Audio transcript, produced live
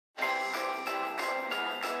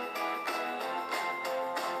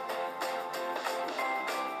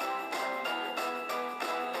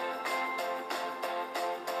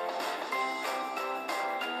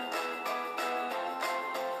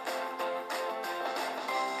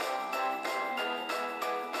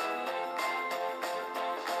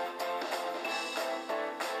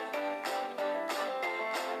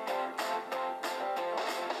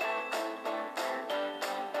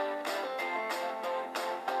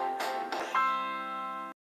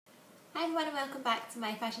everyone and welcome back to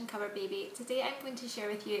my fashion cover baby. Today I'm going to share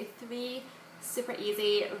with you 3 super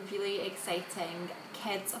easy, really exciting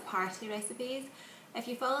kids party recipes. If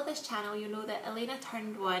you follow this channel you'll know that Elena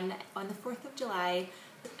turned 1 on the 4th of July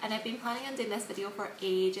and I've been planning on doing this video for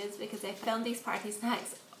ages because I filmed these party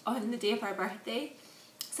snacks on the day of her birthday.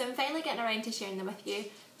 So I'm finally getting around to sharing them with you.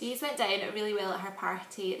 These went down really well at her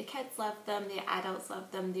party. The kids loved them, the adults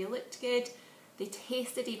loved them, they looked good. They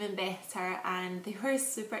tasted even better and they were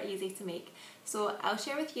super easy to make. So I'll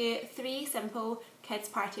share with you 3 simple kids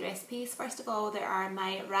party recipes. First of all, there are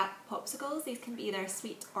my wrap popsicles. These can be either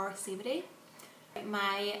sweet or savoury.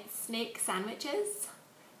 My snake sandwiches.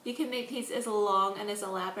 You can make these as long and as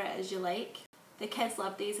elaborate as you like. The kids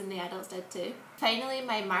loved these and the adults did too. Finally,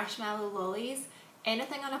 my marshmallow lollies.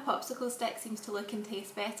 Anything on a popsicle stick seems to look and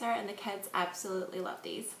taste better and the kids absolutely love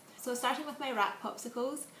these. So starting with my wrap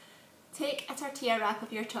popsicles. Take a tortilla wrap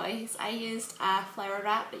of your choice. I used a flour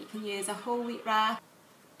wrap, but you can use a whole wheat wrap,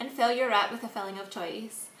 and fill your wrap with a filling of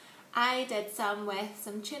choice. I did some with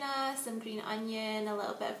some tuna, some green onion, a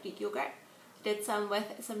little bit of Greek yogurt. Did some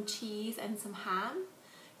with some cheese and some ham.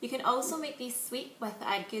 You can also make these sweet with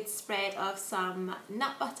a good spread of some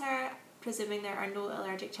nut butter, presuming there are no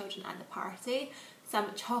allergic children at the party. Some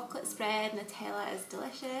chocolate spread, Nutella is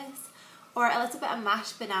delicious. Or a little bit of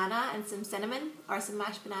mashed banana and some cinnamon, or some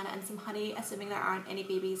mashed banana and some honey, assuming there aren't any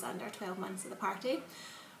babies under 12 months at the party.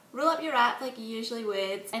 Roll up your wrap like you usually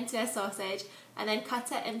would into a sausage and then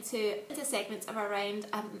cut it into segments of around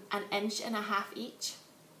 1.5 inches each.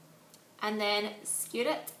 And then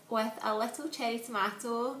skewer it with a little cherry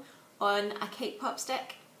tomato on a cake pop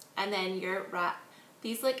stick and then your wrap.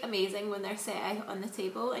 These look amazing when they're set out on the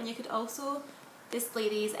table, and you could also display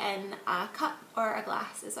these in a cup or a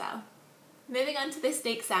glass as well. Moving on to the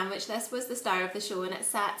steak sandwich, this was the star of the show and it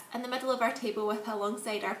sat in the middle of our table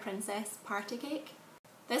alongside our princess party cake.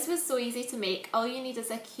 This was so easy to make. All you need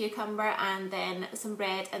is a cucumber and then some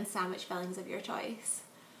bread and sandwich fillings of your choice.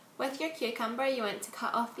 With your cucumber you want to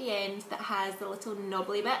cut off the end that has the little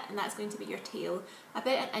knobbly bit, and that's going to be your tail.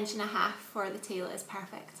 About 1.5 inches for the tail is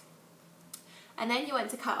perfect. And then you want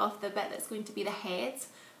to cut off the bit that's going to be the head,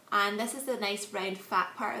 and this is the nice round fat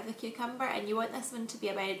part of the cucumber, and you want this one to be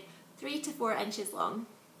about 3 to 4 inches long.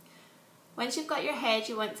 Once you've got your head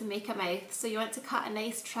you want to make a mouth, so you want to cut a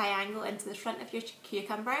nice triangle into the front of your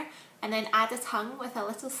cucumber and then add a tongue with a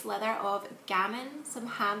little slither of gammon. Some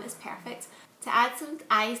ham is perfect. To add some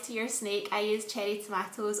eyes to your snake I use cherry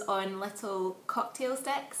tomatoes on little cocktail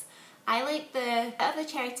sticks. I like the bit of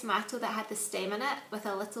the cherry tomato that had the stem in it with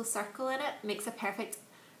a little circle in it. Makes a perfect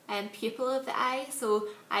pupil of the eye, so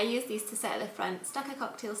I used these to sit at the front, stuck a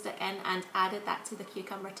cocktail stick in and added that to the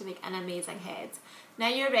cucumber to make an amazing head. Now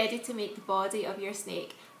you're ready to make the body of your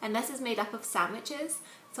snake, and this is made up of sandwiches.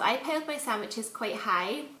 So I piled my sandwiches quite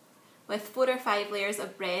high with 4 or 5 layers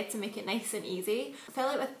of bread to make it nice and easy. Fill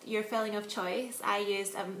it with your filling of choice. I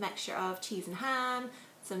used a mixture of cheese and ham,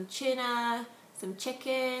 some tuna, some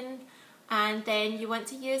chicken, and then you want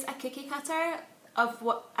to use a cookie cutter of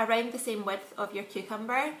around the same width of your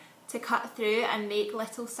cucumber to cut through and make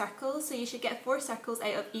little circles. So you should get 4 circles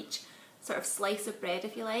out of each sort of slice of bread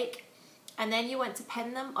if you like, and then you want to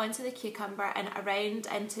pin them onto the cucumber and around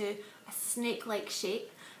into a snake-like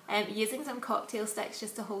shape, using some cocktail sticks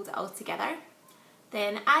just to hold it all together.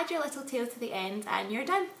 Then add your little tail to the end and you're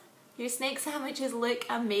done. Your snake sandwiches look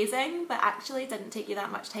amazing, but actually didn't take you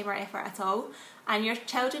that much time or effort at all, and your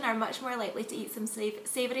children are much more likely to eat some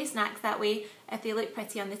savoury snacks that way if they look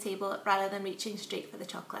pretty on the table rather than reaching straight for the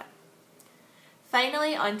chocolate.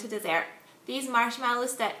 Finally, on to dessert. These marshmallow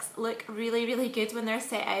sticks look really good when they're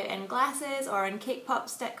set out in glasses or in cake pop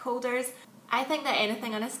stick holders. I think that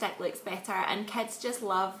anything on a stick looks better, and kids just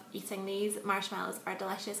love eating these. Marshmallows are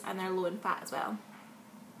delicious and they're low in fat as well.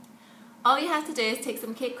 All you have to do is take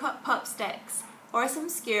some cake pop sticks or some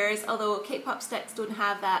skewers, although cake pop sticks don't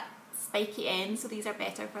have that spiky end, so these are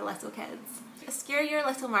better for little kids. Skewer your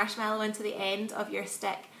little marshmallow into the end of your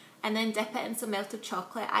stick and then dip it in some melted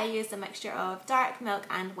chocolate. I used a mixture of dark milk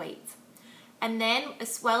and white. And then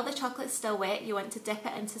while the chocolate's still wet you want to dip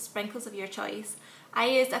it into sprinkles of your choice. I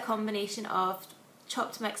used a combination of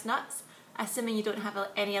chopped mixed nuts, assuming you don't have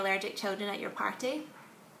any allergic children at your party,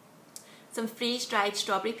 some freeze-dried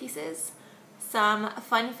strawberry pieces, some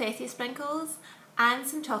funfetti sprinkles and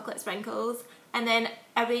some chocolate sprinkles, and then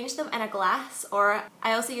arrange them in a glass, or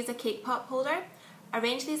I also use a cake pop holder.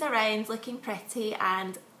 Arrange these around looking pretty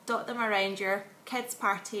and dot them around your kids'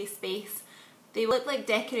 party space. They look like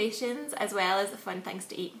decorations as well as fun things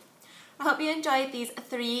to eat. I hope you enjoyed these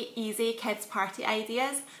 3 easy kids party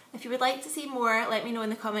ideas. If you would like to see more, let me know in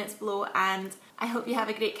the comments below, and I hope you have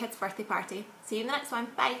a great kids birthday party. See you in the next one.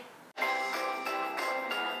 Bye!